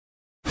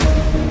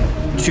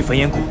去焚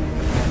炎谷，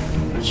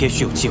也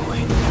许有机会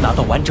拿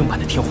到完整版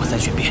的天火三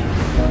玄变。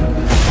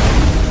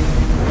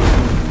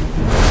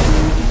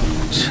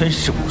真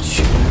是无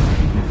趣。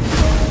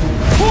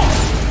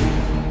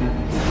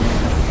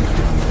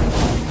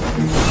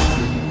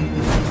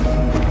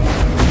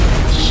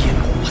天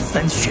火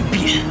三玄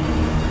变，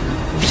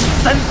第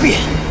3变。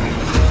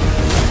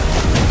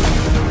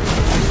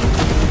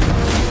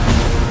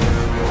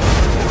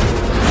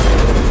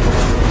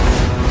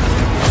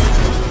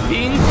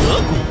 冰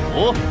河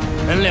谷，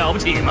很了不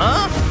起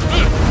吗？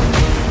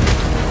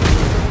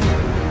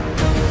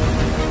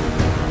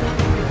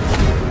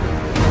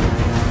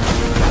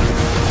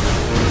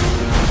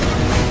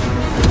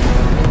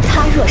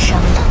他若伤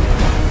了，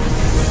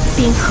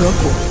冰河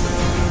谷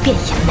便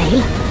也没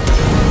了。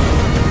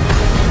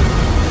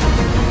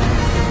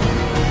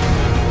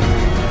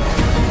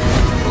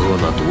喝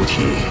那毒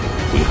体，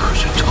你可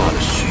是差了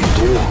许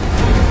多。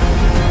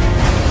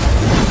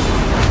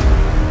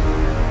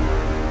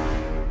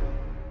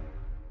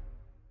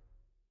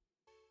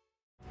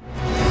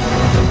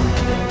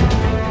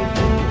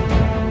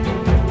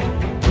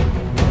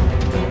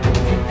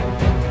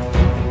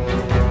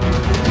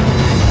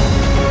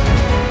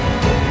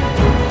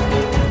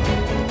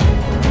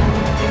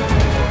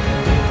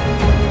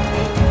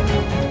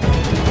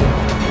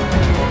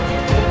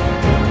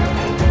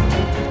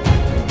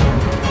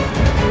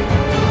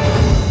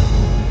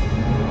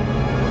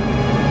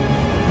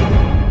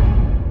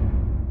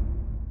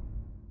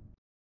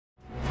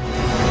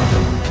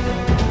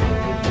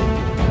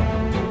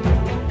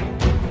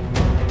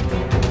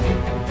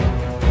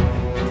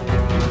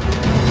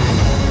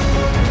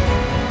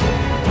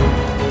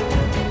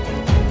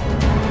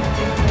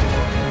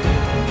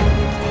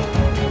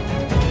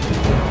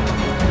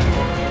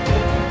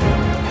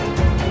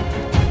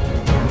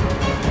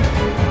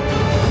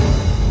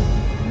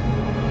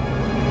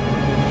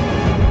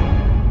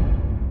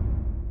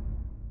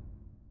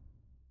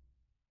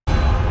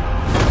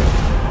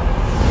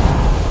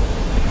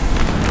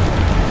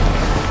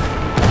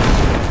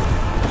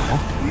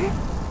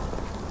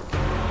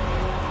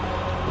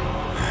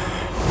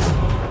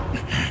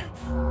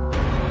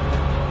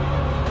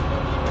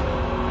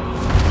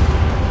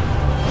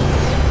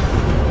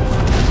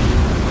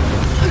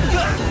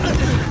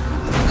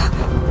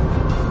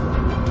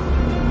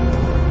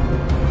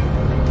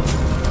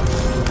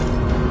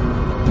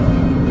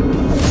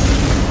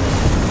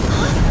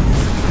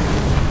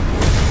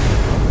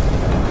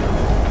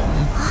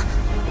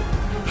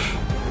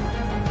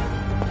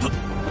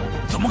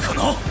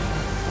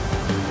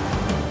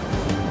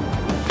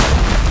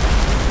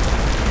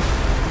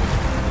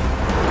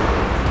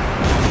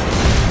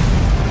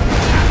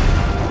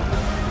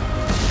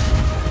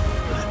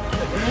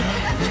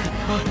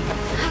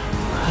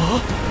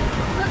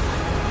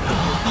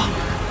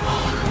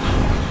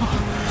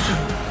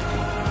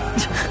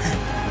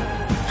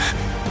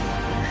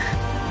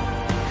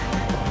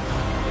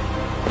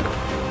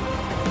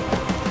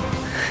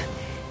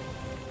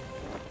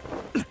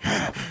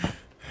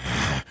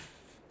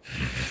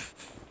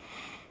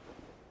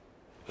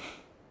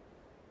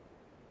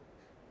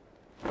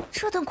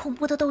 这等恐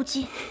怖的斗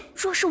技，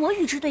若是我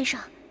与之对上，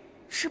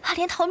只怕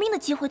连逃命的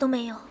机会都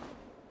没有。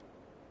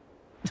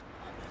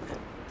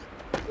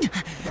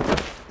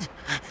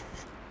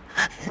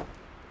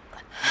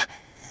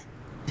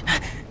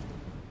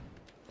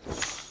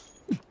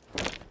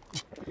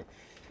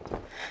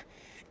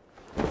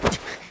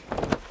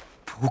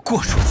不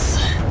过如此。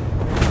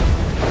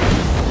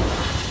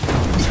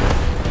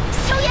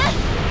萧炎，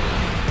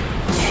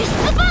去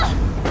死吧！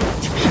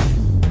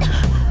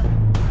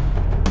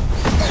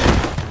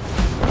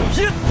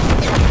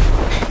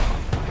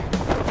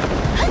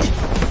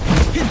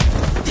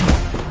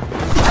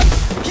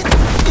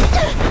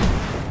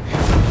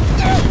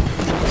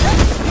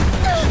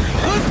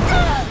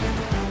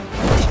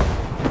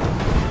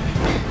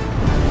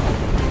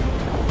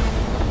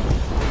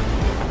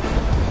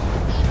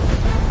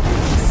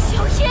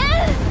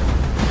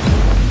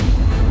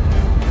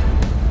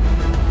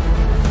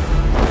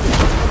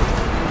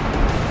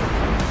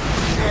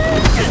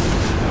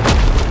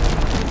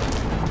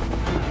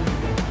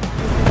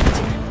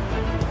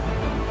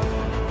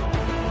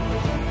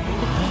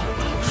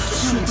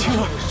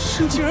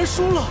 竟然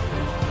输了！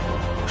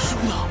输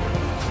了！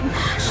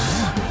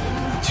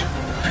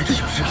这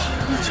小子，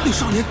那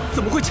少年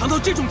怎么会强到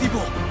这种地步？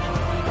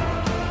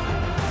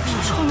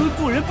传闻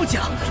过人不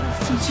假，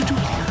怎么击中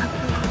脸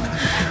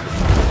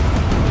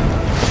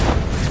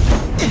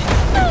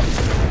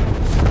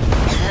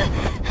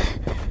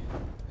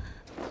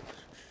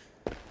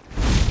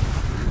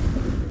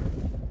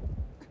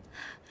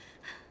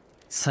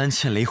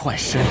？3000雷幻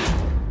身，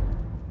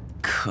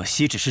可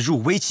惜只是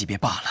入微级别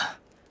罢了。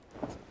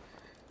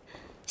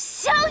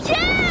 萧炎，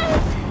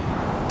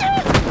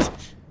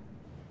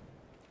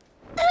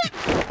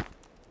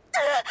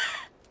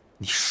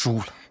你输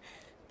了。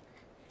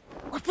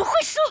我不会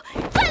输，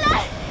再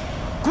来！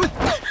滚！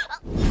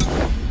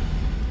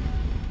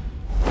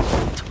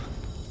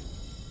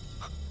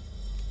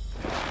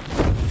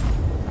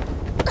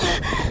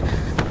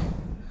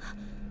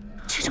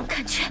这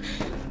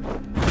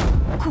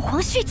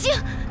皇血晶。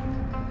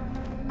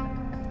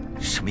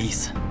什么意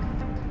思？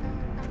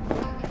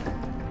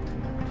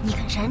你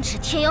敢染指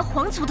天妖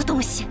皇族的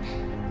东西，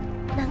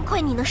难怪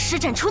你能施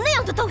展出那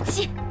样的斗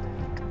技。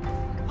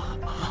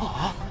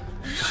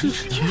染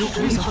指天妖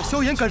皇族，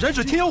萧炎敢染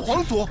指天妖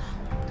皇族，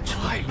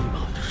太厉害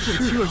了！这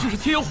青儿就是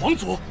天妖皇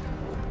族。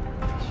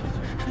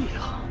这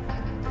样，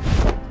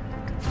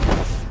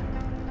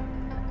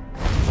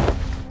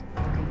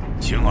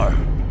晴儿，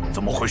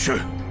怎么回事？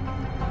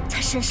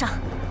他身上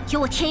有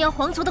我天妖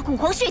皇族的古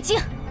皇血晶。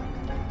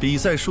比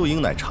赛输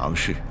赢乃常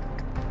事，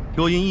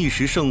若因一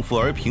时胜负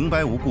而平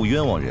白无故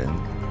冤枉人，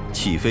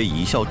岂非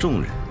贻笑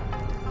众人？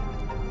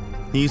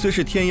你虽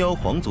是天妖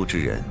皇族之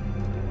人，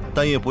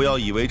但也不要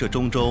以为这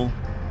中州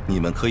你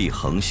们可以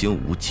横行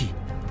无忌。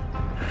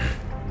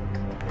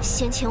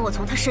先前我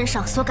从他身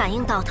上所感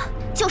应到的，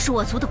就是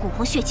我族的古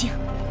皇血晶。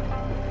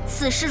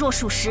此事若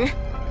属实，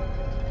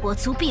我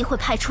族必会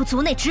派出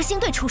族内执行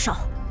队出手。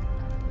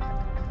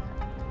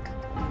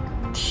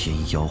天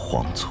妖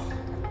皇族，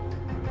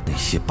那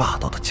些霸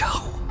道的家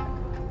伙！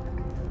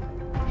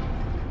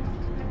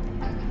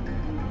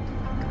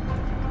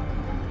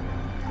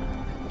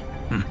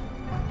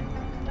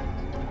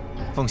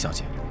凤小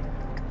姐，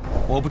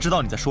我不知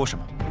道你在说什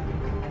么。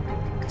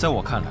在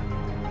我看来，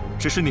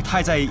只是你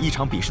太在意一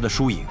场比试的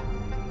输赢，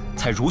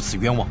才如此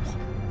冤枉我。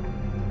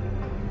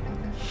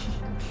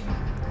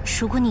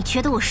如果你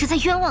觉得我是在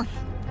冤枉你，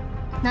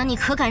那你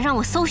可敢让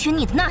我搜寻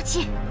你的纳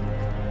戒？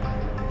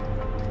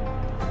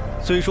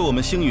虽说我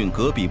们星陨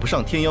阁比不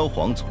上天妖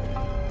皇族，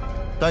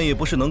但也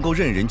不是能够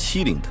任人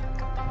欺凌的。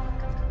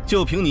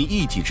就凭你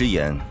一己之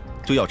言，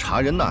就要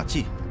查人纳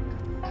戒，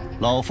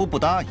老夫不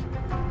答应，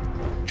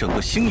整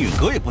个星陨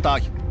阁也不答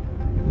应。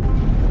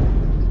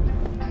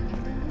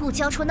不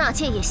交出纳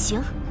戒也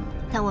行，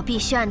但我必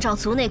须按照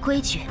族内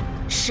规矩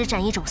施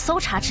展一种搜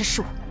查之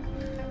术。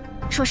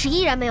若是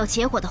依然没有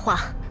结果的话，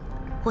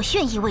我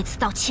愿意为此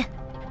道歉。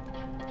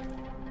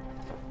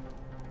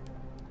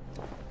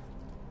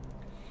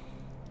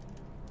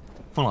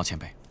凤老前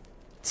辈，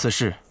此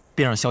事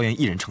便让萧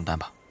炎一人承担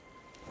吧。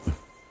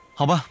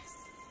好吧，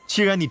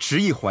既然你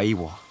执意怀疑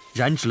我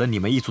染指了你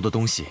们一族的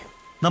东西，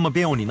那么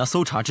便用你那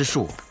搜查之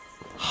术，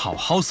好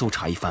好搜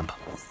查一番吧。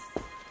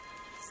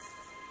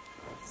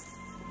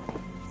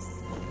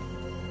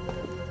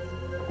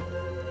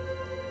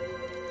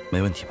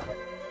没问题吧？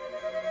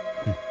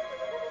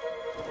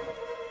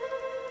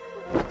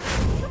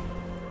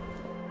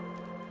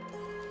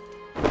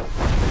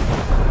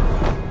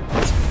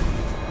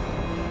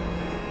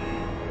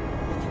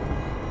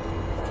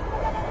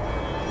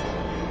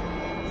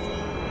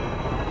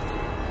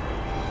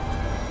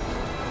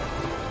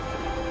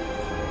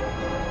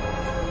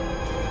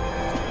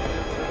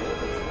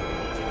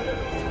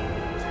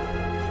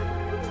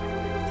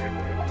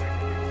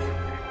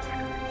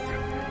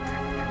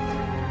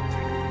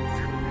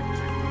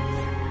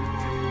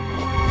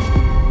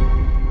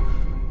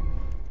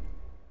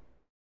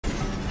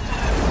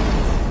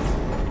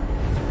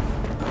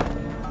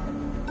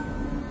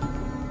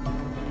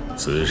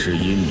此事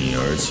因你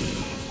而起，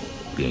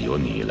便由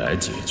你来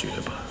解决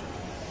吧。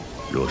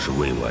若是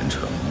未完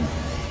成，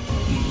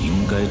你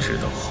应该知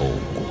道后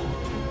果。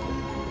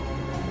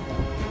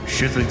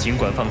师尊尽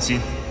管放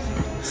心，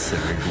此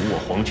人辱我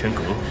黄泉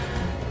阁，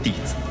弟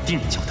子定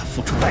叫他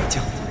付出代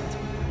价。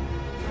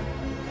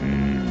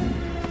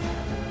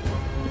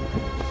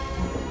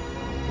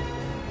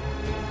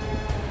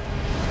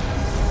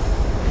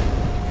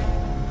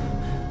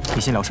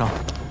你先疗伤，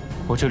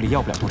我这里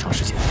要不了多长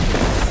时间。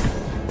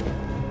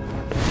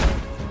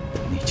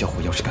那家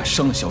伙要是敢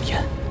伤了萧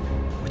炎，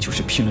我就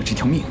是拼了这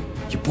条命，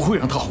也不会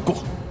让他好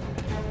过。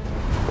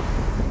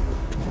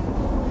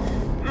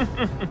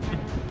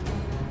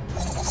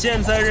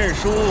现在认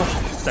输，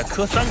再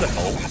磕3个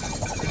头，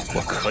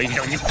我可以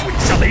让你滚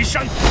下雷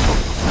山。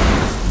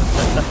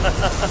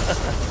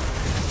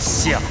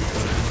小子，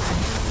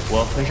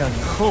我会让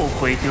你后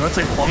悔得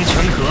罪黄泉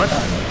阁的。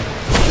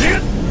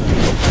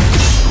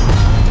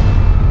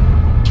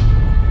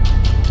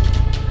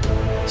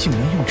竟然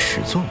用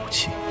尺做武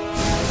器！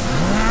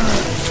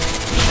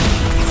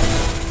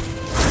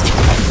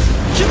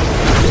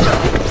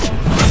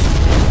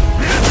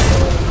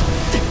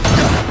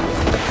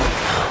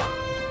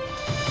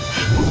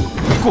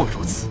不过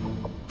如此，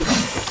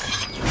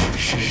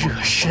只是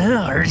热身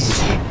而已。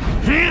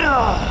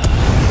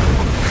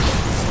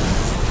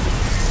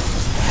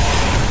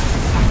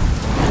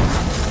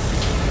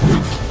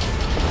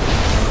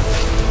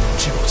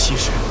这股气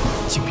势，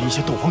竟比一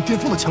些斗皇巅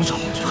峰的强者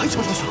还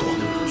强上许多。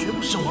绝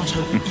不是王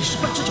晨一时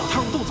半只脚踏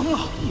入斗宗了。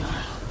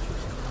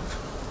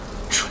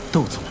蠢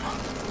斗宗吗？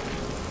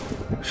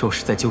若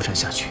是再纠缠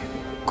下去，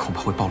恐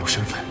怕会暴露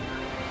身份，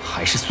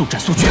还是速战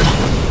速决吧。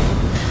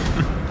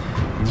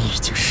你已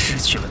经失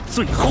去了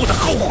最后的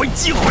后悔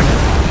机会。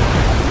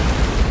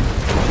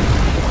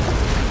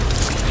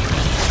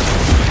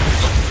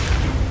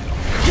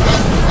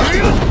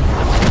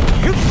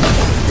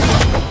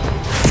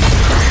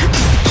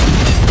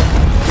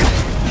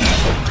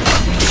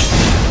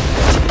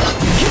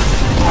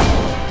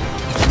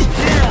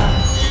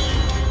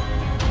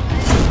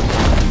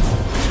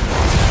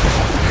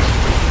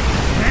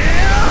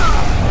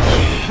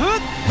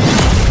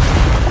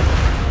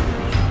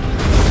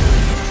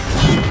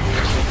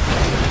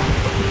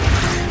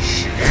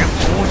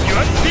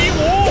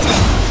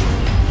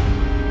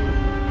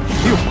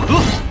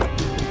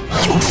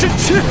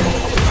去！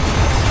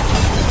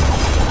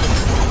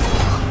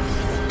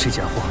这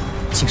家伙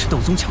竟是斗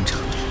宗强者，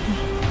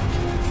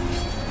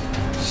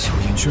萧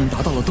炎居然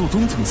达到了斗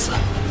宗层次。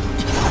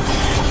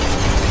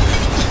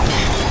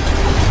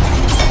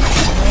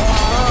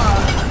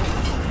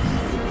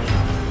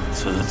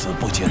此子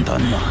不简单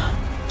呐，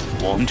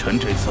王晨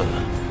这次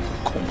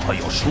恐怕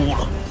要输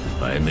了。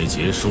还没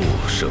结束，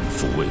胜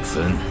负未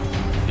分，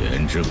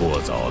言之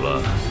过早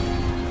了。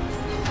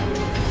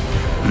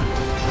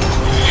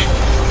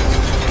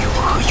六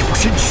合有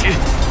身诀，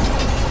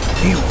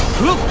六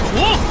合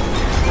果。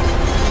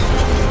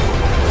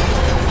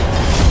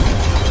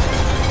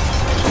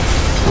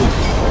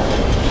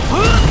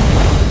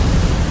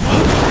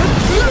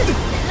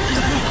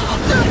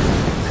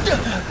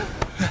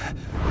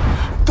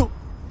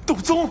斗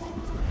宗。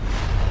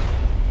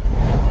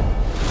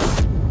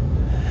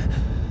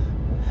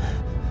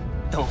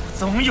斗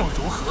宗又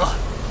如何？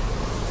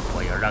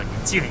我要让你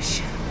见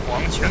识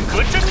黄泉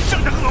阁真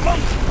正的噩梦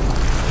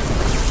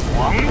——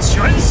黄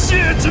泉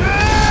谢绝！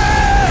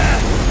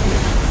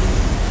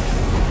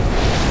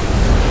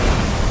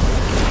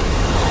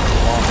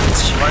黄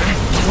泉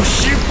不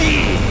失壁。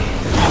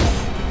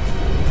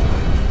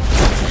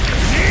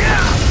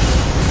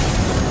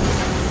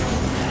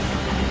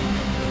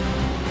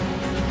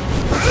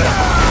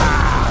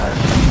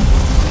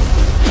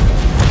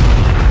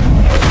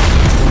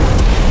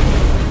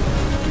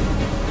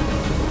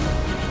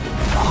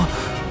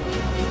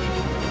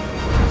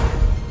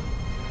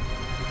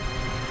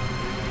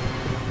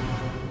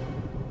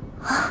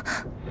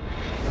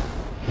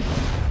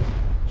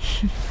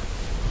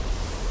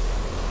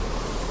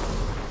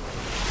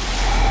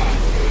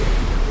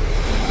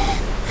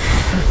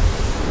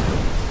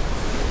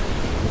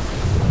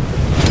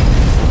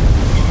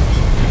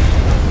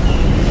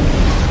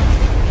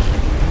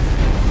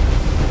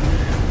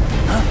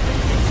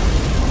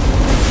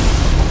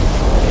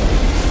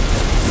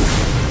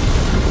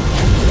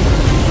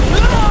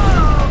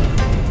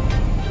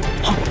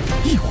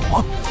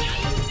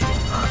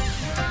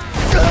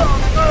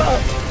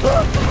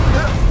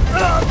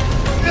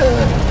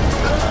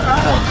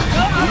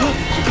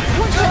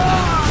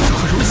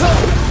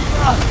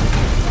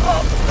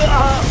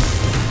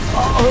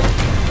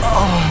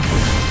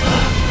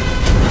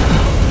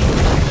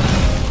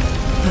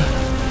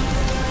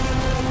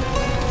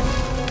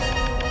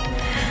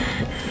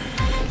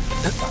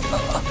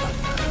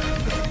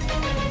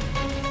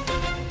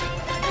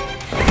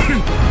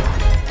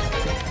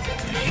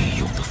没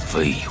用的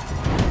废物，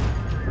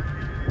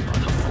把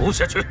他扶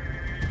下去。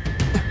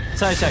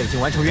在下已经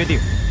完成约定，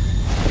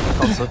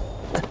告辞。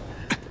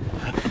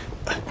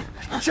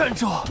站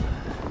住！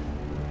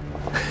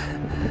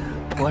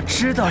我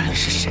知道你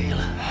是谁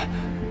了，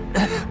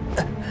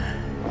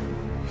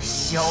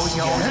萧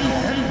炎。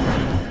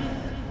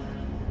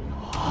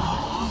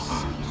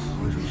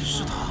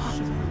是他，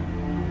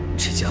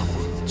这家伙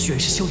居然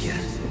是萧炎，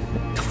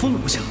他疯了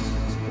不成？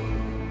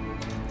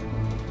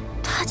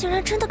他竟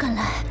然真的敢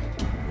来！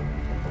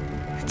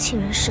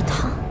竟然是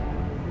他！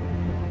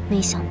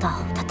没想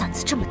到他胆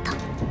子这么大，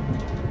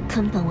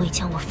根本未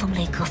将我风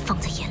雷阁放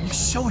在眼里。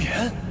萧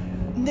炎，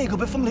那个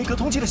被风雷阁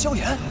通缉的萧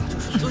炎，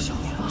就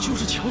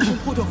是强行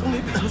破掉风雷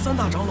北阁三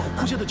大长老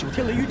布下的9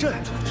天雷狱阵，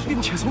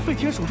并且从废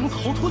天手中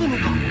逃脱的那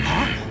个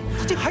啊！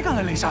他竟还敢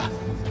来雷山！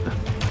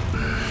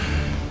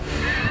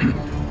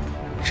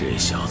这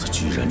小子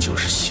居然就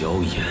是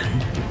萧炎，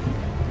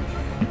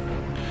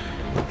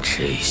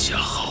这下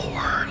好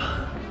玩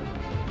了。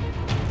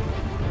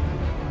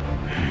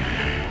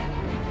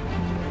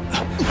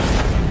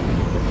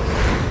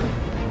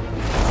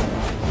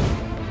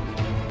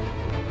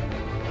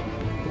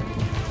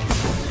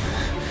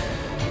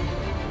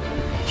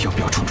要不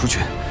要闯出去？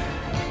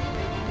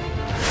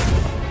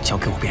交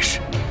给我便是。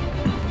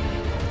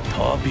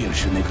他便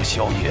是那个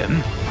萧炎。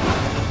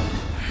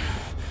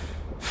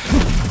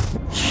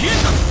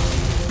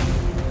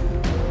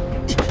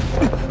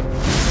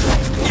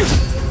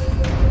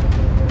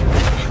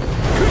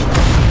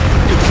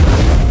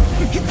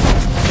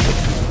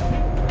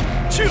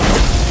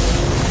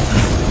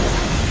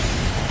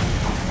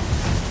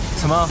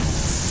怎么，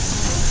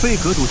废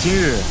阁主今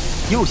日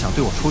又想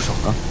对我出手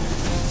了？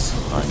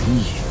残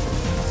也。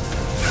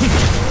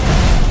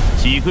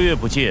几个月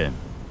不见，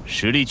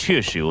实力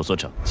确实有所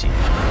长进，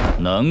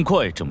难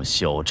怪这么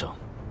嚣张。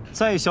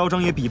再嚣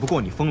张也比不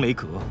过你风雷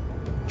阁，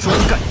专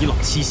干以老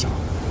欺小，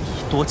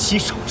以多欺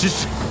少之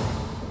事。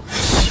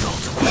小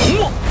子狂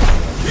妄！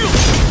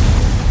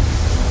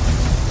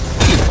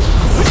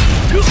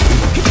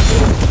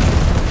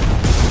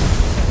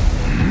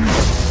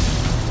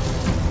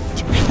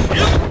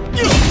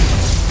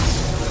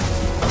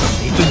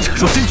雷尊者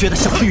若真觉得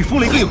小子与风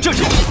雷阁有这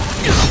仇，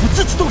何不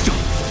自己动手？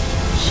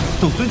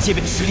以斗尊级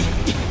别的实力，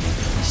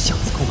小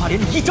子恐怕连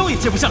你一招也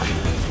接不下来。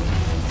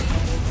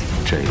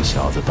这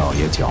小子倒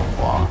也狡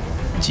猾，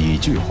几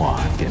句话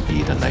便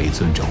逼得雷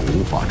尊者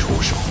无法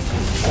出手。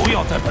不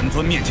要在本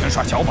尊面前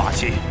耍小把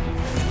戏，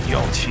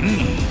要请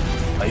你，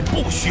还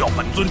不需要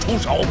本尊出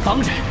手。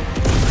当然，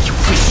有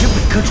废时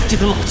北阁主这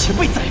等老前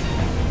辈在，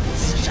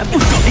自然然不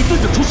许雷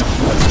尊者出手。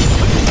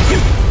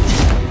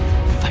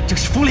反正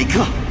是风雷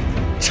阁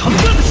常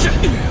干的事。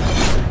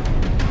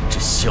这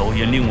萧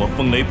炎令我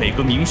风雷北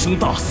阁名声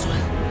大损，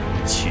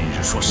今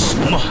日说什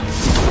么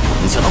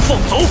能将他放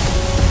走？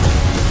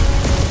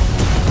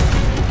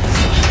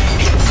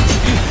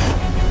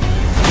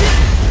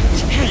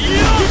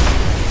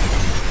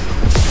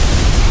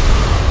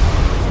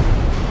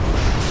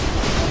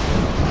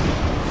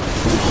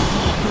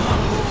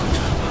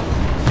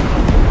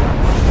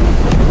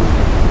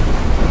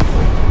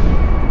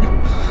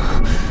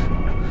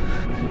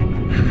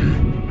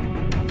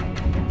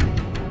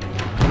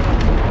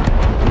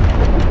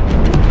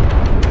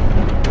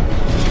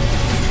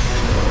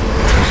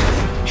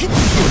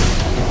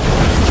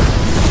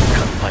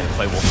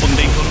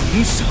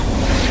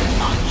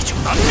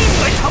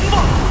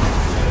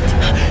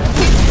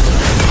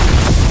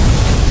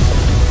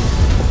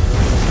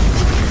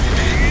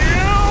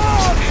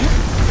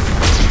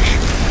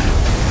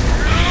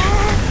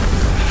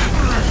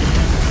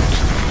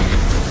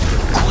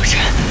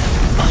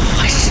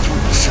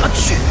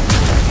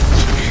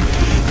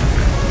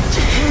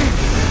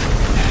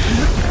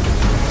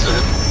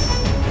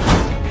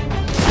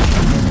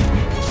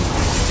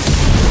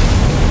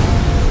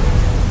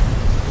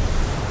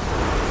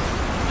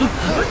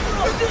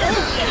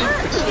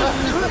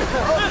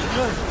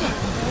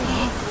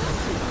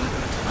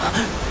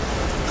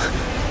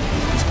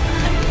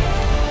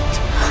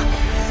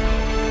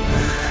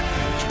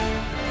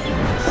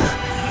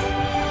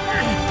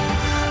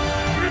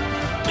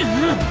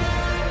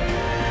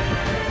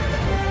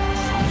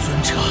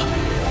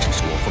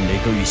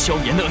萧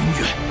炎的恩怨，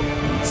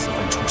因此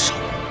恩出手，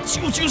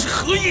究竟是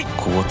何意？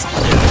聒噪！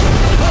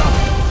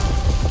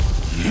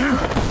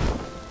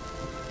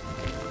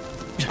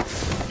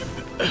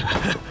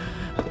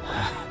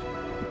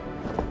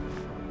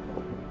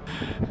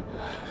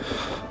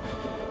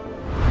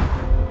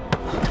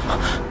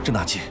郑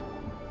大吉，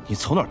你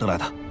从哪儿得来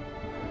的？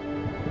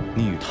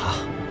你与他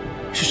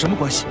是什么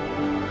关系？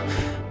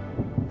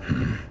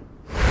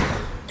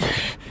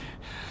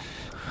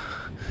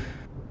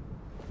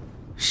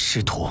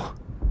师徒。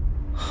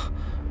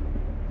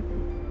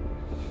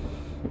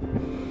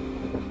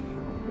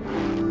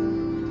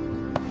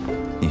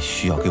你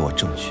需要给我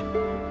证据。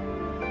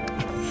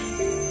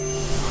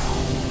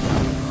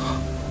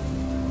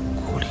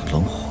古灵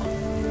冷火，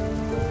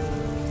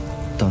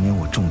当年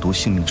我中毒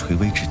性命垂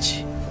危之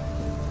际，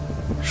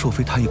若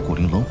非他以古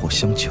灵冷火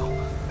相救，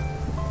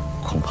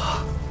恐怕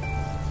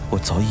我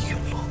早已陨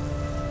落。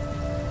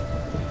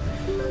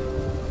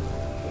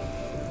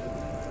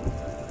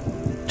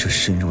这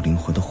深入灵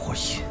魂的火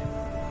焰，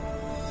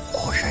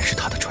果然是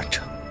他的传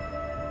承。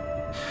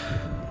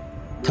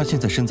他现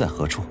在身在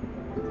何处？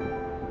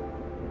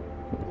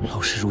老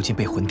师如今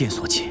被魂殿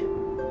所擒。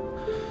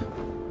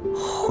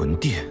魂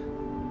殿，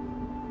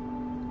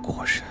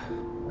果然。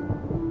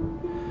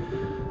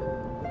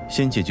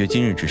先解决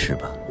今日之事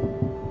吧。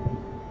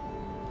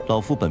老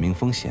夫本名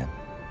风贤，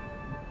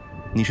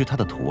你是他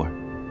的徒儿，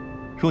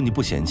若你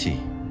不嫌弃，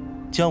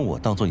将我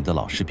当做你的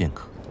老师便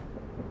可。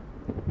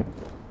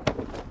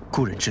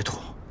故人之徒，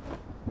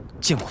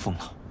见过风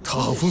老。他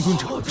和风尊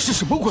者是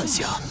什么关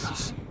系啊？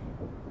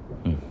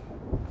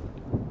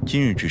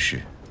今日之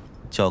事，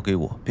交给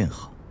我便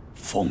好。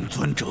风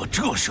尊者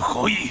这是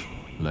何意？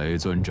雷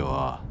尊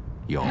者，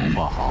有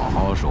话好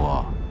好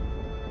说。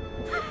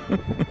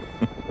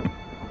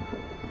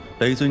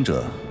雷尊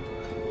者，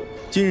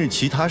今日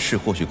其他事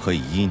或许可以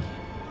依你，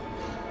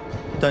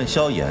但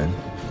萧炎，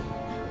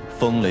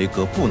风雷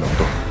阁不能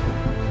动。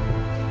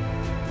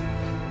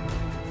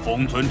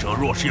风尊者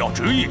若是要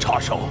执意插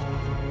手，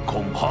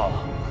恐怕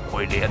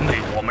会连累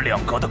我们两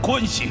个的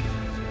关系。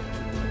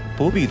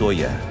不必多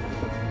言，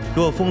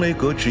若风雷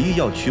阁执意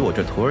要取我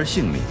这徒儿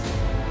性命，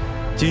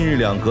今日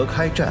两阁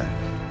开战，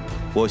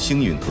我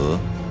星陨阁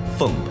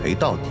奉陪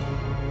到底。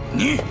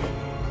你，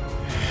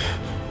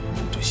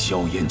这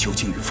萧炎究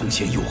竟与风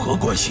贤有何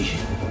关系？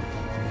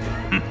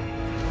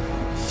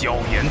萧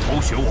炎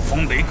偷学我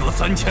风雷阁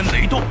3000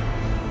雷动，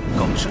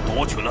更是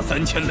夺取了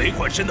3000雷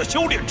幻身的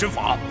修炼之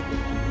法。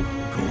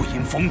若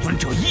因风尊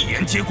者一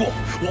言接过，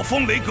我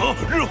风雷阁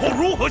日后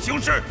如何行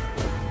事？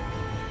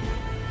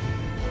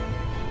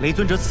雷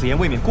尊者此言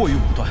未免过于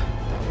武断。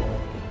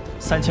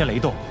3000雷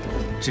动，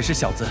只是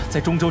小子在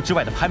中州之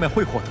外的拍卖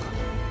会获得，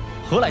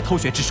何来偷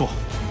学之说？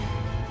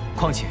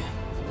况且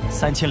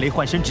，3000雷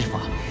幻身之法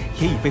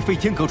也已被飞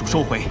天阁主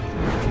收回。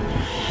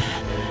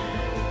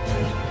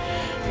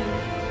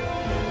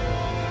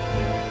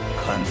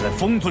看在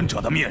风尊者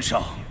的面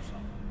上，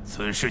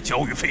此事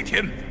交与飞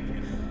天，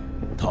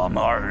他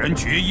们二人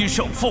决一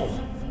胜负，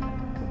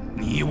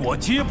你我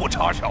皆不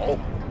插手，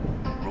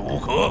如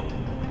何？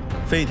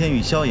飞天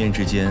与萧炎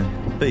之间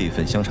辈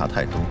分相差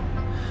太多，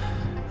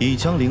以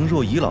强凌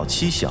弱，以老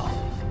欺小，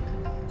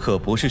可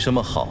不是什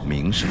么好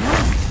名声。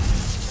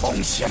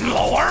风贤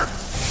老儿，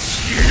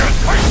欺人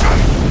太甚！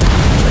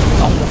真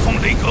当我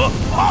风雷阁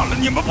怕了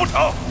你们不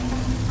成？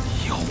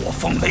要我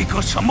风雷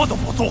阁什么都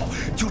不做，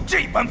就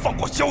这般放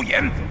过萧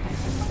炎，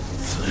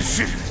此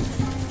事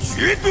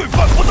绝对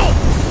办不到！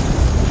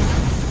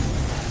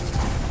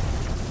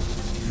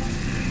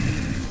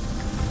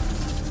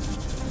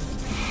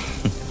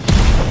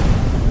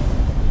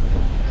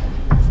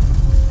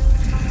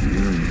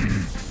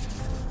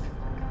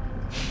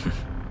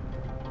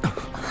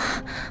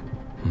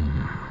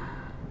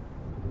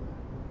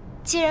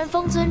既然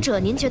风尊者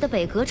您觉得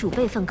北阁主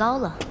辈分高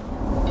了，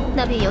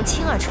那便由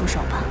青儿出手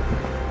吧。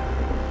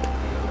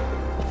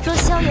若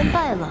萧炎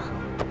败了，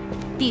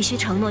必须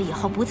承诺以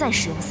后不再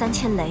使用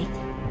3000雷；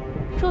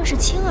若是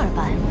青儿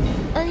败，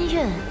恩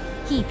怨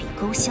一笔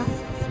勾销。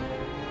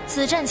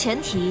此战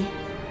前提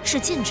是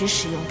禁止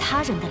使用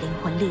他人的灵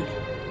魂力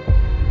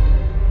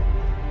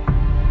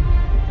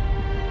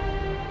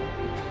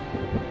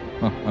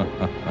量。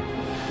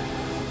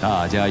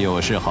大家有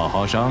事好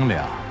好商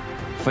量。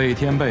飞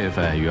天辈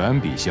分远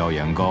比萧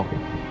炎高，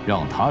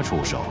让他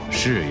出手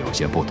是有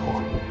些不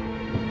妥。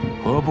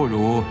何不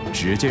如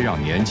直接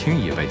让年轻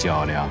一辈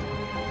较量？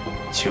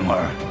青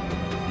儿，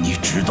你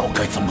知道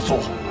该怎么做。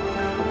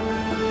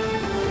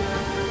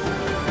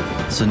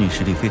此女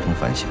实力非同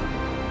凡响，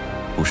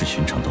不是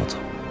寻常斗走。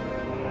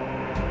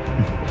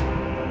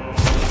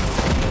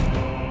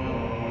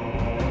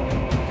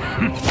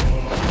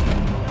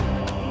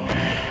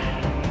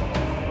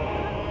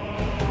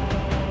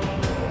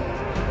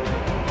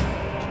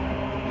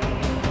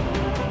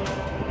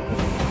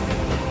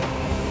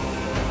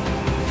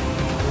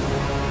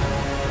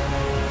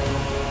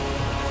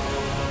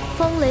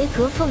风雷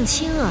阁凤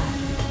青儿，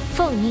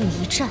奉命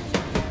一战，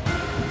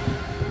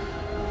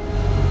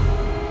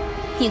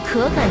你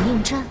可敢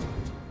应战？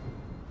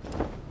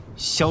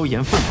萧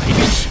炎凤雷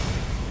便是。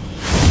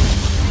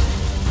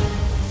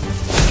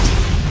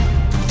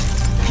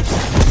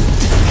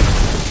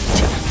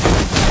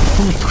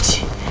风雷斗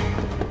气，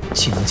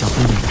竟能将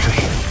风敏锐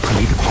和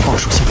雷的狂暴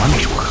属性完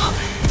美融合，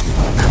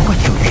难怪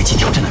你有越级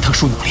挑战的特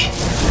殊能力。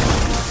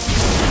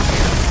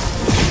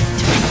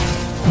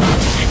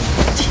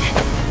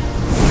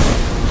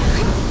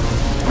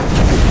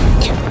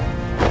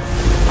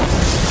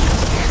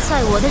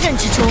在我的认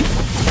知中，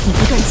你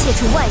不断借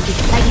助外力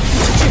来给自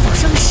己制造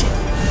声势，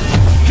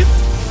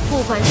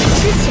不管是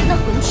之前的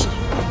魂体，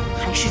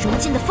还是如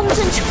今的风尊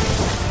者。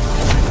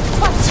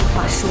换句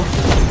话说，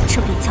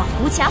这便叫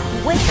狐假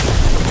虎威。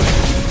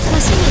可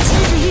惜你今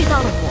日遇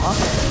到了我，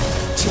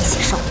这些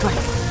手段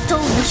都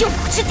无用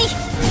武之地。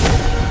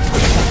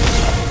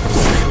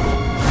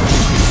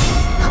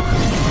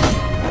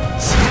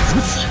既然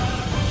如此，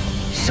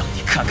让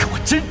你看看我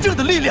真正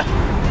的力量！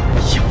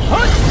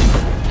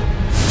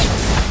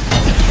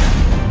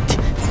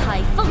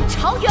彩凤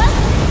朝元，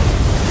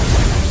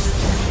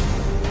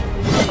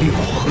六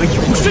合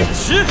游刃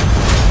池。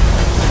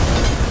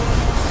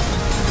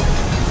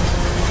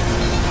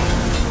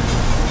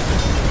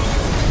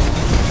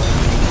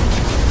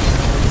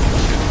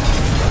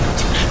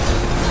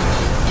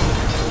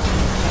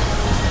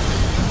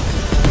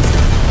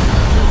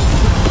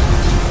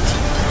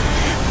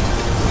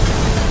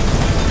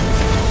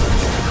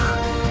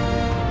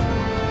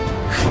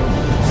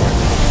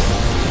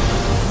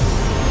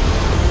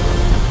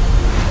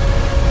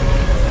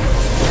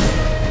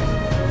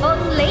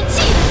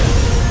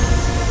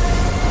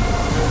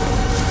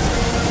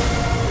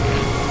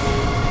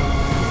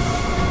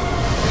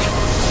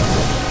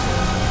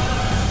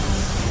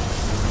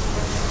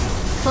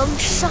风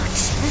沙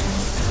指，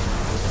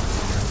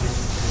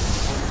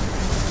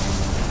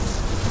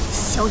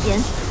萧炎，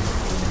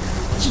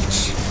一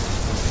指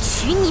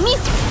取你命！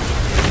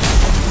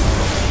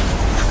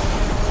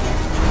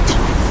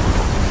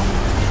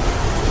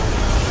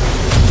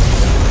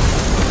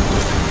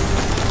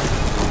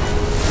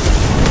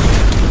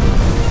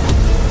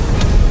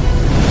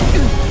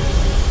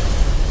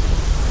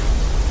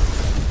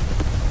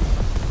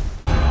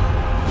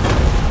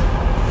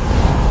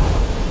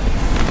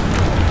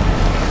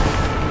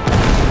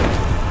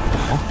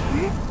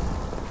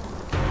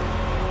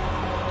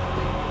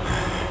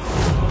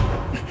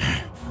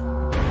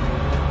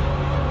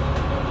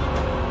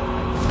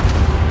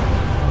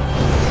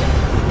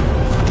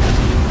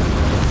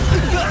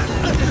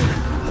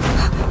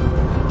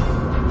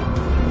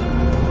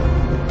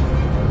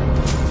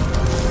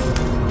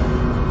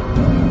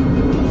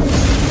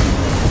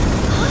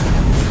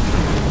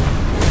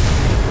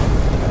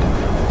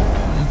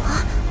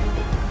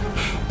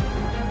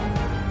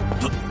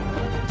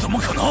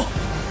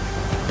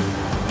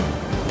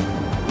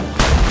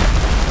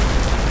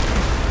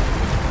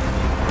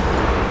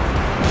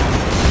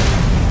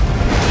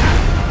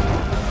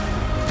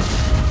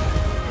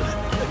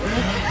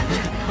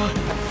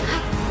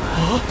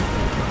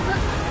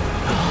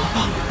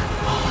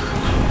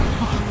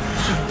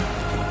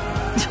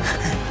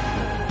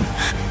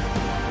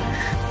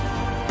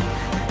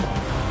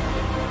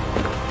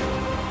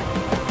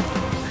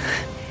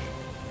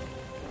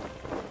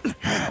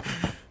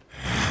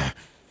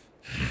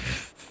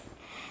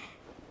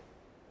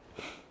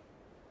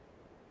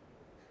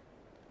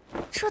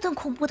这等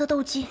恐怖的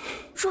斗技，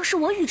若是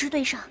我与之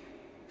对上，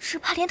只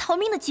怕连逃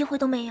命的机会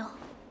都没有。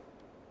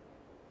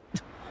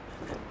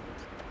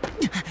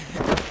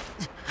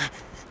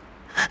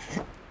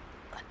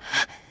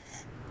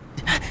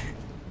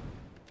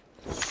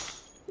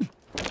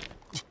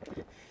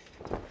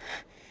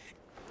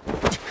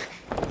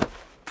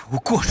不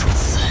过如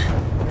此。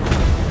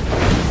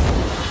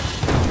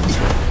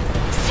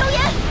萧炎，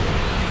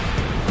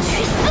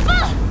去死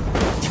吧！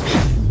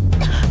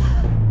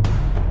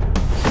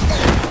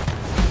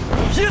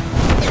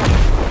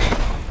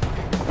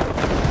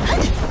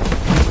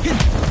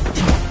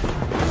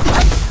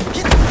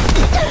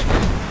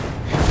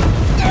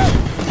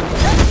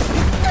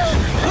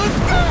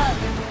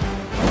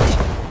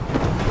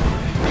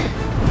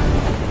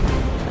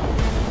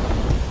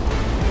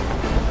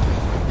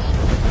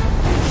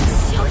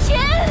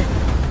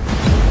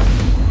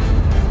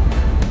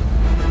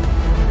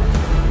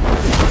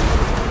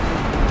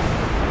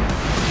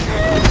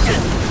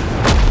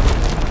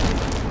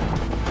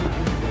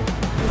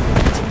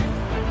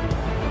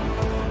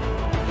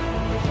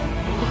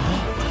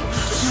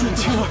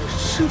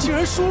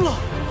输了，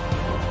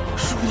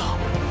输了！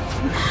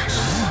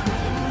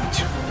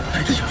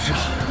就是啊，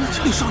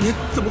那少年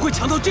怎么会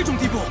强到这种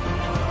地步？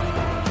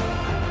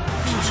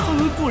传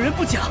闻过人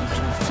不假，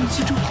分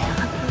析重点。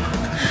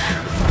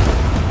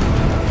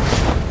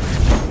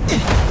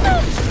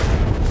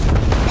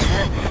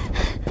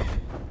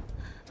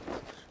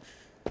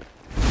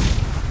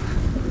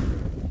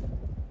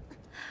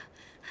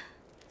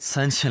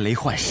3000雷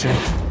幻身，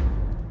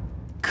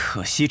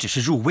可惜只是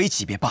入微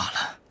级别罢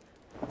了。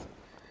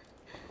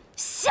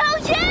萧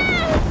炎！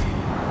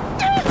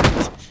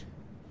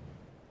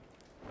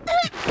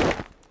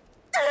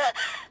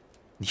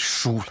你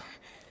输了。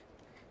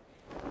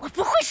我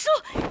不会输，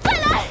再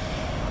来！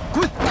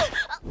滚！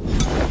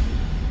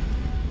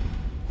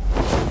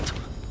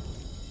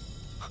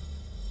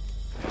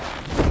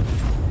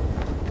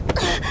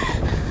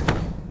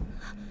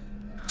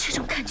这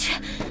种感觉，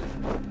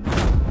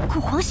古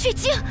皇血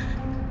晶。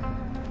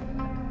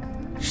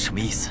什么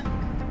意思？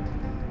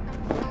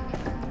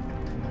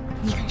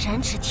你敢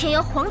染指天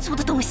妖皇族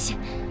的东西，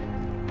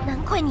难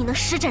怪你能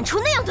施展出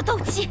那样的斗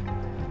技。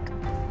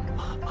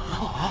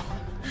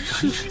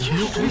染指天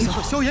妖皇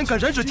族，萧炎敢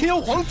染指天妖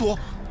皇族，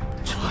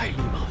太厉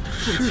害了！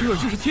这青儿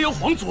就是天妖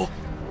皇族。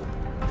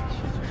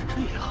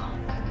这样，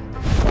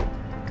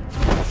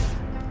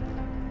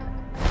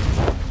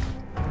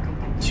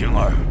晴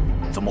儿，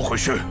怎么回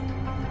事？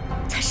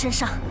他身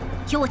上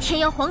有我天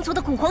妖皇族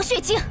的古皇血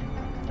晶。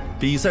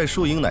比赛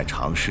输赢乃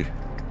常事，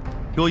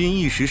若因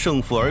一时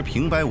胜负而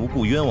平白无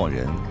故冤枉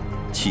人，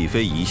岂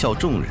非贻笑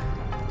众人？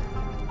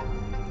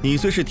你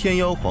虽是天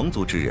妖皇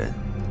族之人，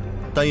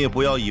但也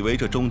不要以为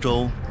这中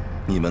州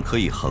你们可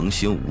以横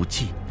行无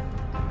忌。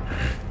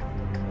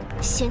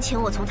先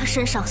前我从他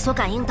身上所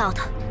感应到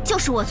的，就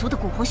是我族的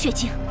古皇血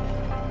晶。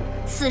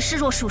此事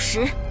若属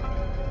实，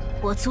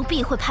我族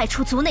必会派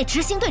出族内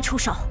执行队出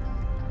手。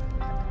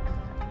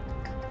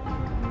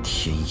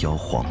天妖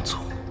皇族，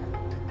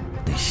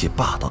那些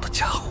霸道的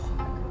家伙！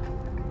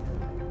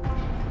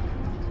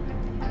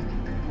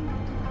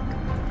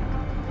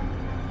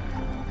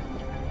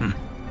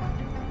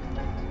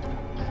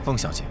凤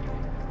小姐，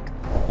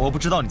我不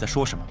知道你在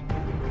说什么。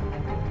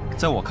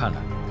在我看来，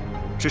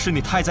只是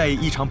你太在意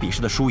一场比试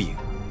的输赢，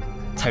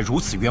才如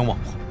此冤枉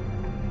我。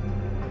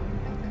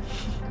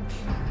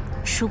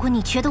如果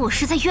你觉得我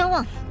是在冤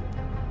枉你，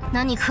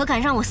那你可敢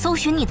让我搜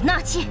寻你的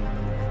纳戒？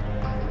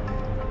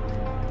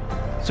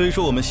虽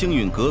说我们星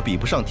陨阁比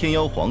不上天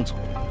妖皇族，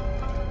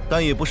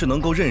但也不是能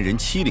够任人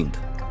欺凌的。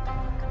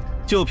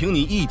就凭你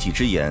一己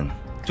之言，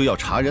就要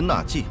查人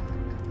纳戒，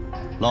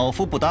老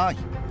夫不答应，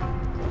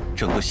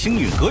整个星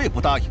陨阁也不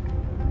答应。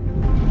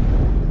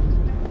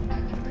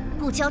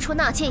不交出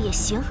纳戒也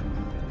行，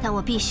但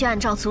我必须按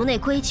照族内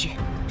规矩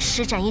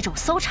施展一种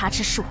搜查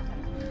之术。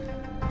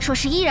若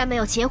是依然没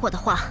有结果的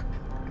话，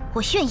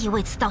我愿意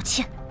为此道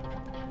歉。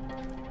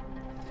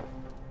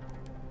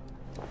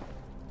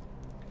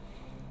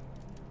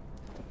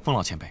风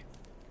老前辈，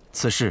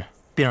此事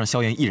便让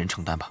萧炎一人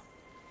承担吧。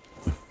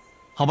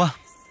好吧，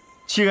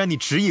既然你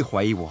执意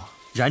怀疑我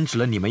染指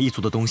了你们一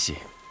族的东西，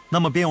那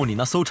么便用你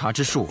那搜查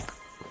之术，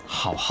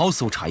好好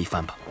搜查一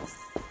番吧。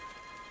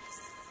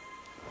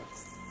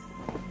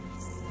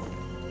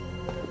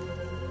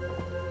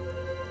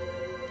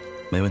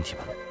没问题吧？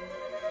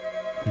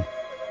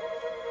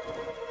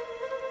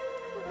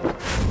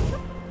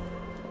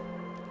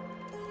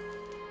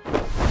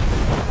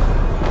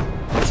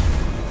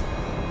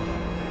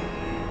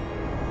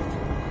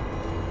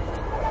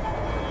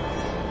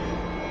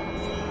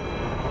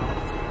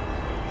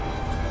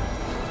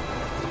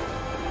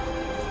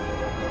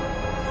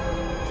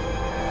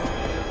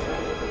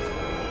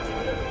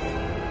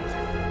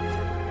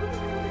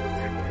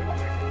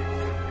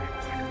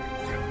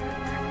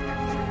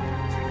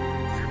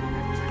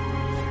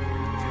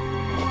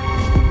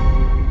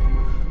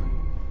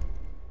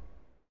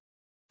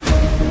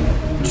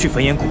去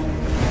焚炎谷，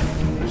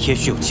也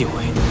许有机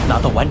会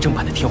拿到完整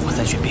版的天火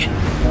三玄变。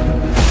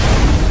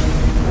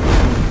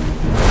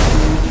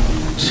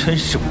真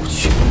是无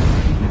趣。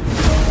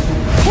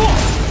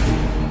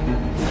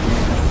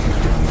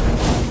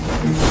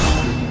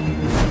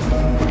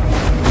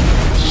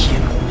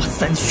天火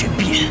三玄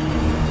变，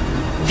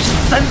第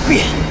3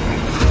变。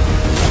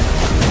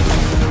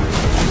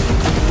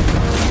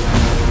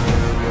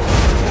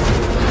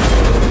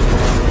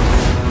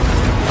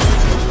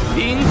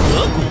冰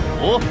河谷。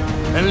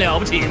很了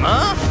不起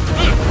吗？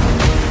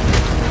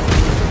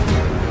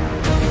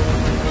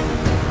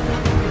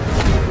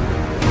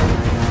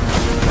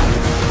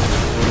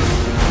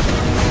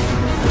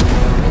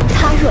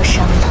他若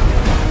伤了，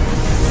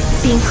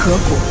冰河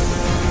谷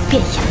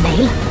便也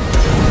没了。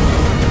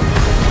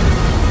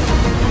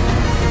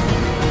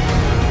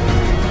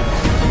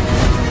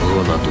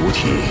喝了毒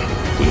体，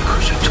你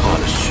可是差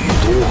了许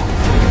多。